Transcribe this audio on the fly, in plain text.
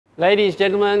Ladies,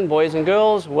 gentlemen, boys and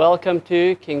girls, welcome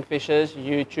to Kingfisher's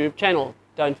YouTube channel.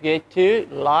 Don't forget to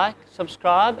like,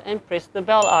 subscribe and press the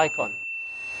bell icon.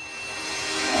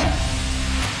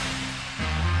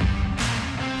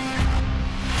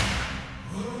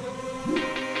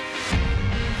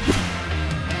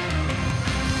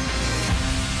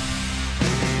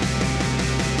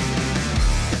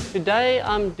 Today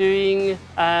I'm doing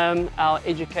our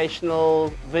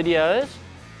educational videos,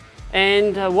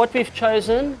 and what we've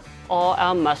chosen are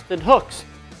our mustard hooks.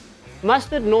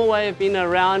 Mustard Norway have been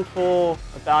around for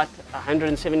about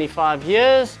 175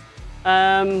 years.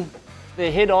 Their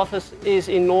head office is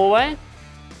in Norway,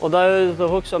 although the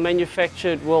hooks are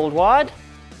manufactured worldwide.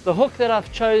 The hook that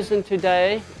I've chosen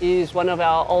today is one of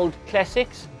our old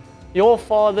classics. Your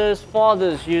fathers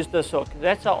used this hook.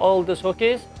 That's how old this hook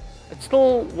is. It's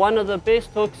still one of the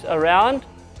best hooks around.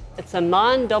 It's a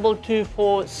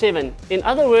 92247. In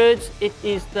other words, it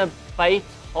is the bait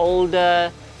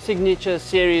holder signature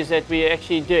series that we're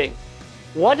actually doing.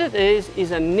 What it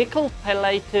is a nickel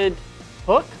plated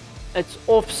hook. It's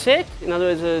offset, in other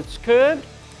words, it's curved.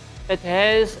 It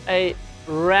has a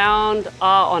round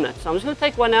eye on it. So I'm just going to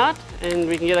take one out and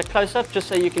we can get a close-up just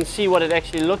so you can see what it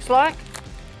actually looks like.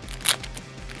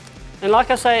 And like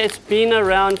I say, it's been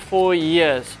around for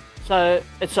years. So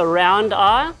it's a round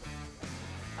eye,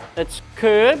 it's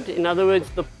curved, in other words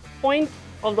the point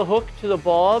of the hook to the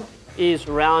barb is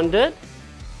rounded.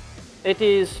 It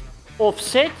is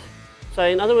offset, so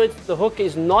in other words the hook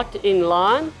is not in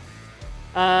line.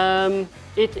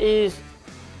 It is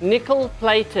nickel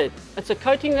plated. It's a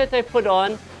coating that they put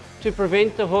on to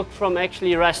prevent the hook from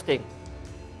actually rusting.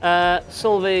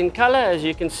 Silver in color, as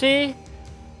you can see.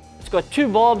 It's got two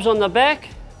barbs on the back.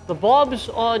 The barbs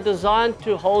are designed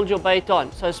to hold your bait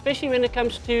on. So especially when it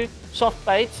comes to soft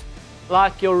baits,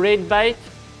 like your red bait,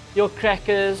 your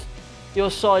crackers,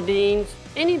 your sardines,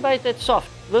 any bait that's soft,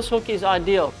 this hook is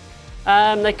ideal.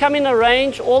 They come in a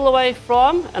range all the way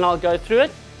from, and I'll go through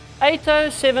it,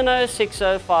 80, 70,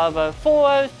 60, 50,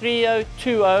 40, 30,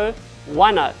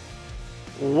 20,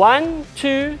 10. 1,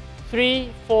 2,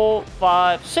 3, 4,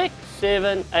 5, 6,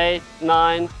 7, 8,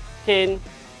 9, 10,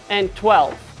 and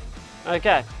 12.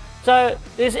 Okay, so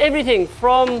there's everything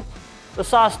from the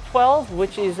size 12,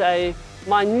 which is a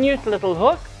minute little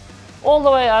hook, all the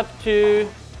way up to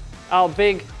our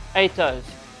big 8-0s.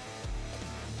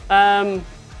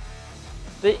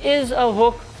 There is a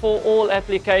hook for all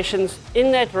applications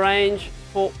in that range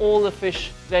for all the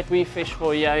fish that we fish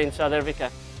for here in South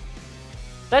Africa.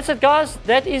 That's it, guys.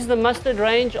 That is the mustard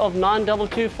range of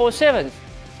 92247s.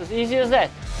 It's as easy as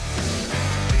that.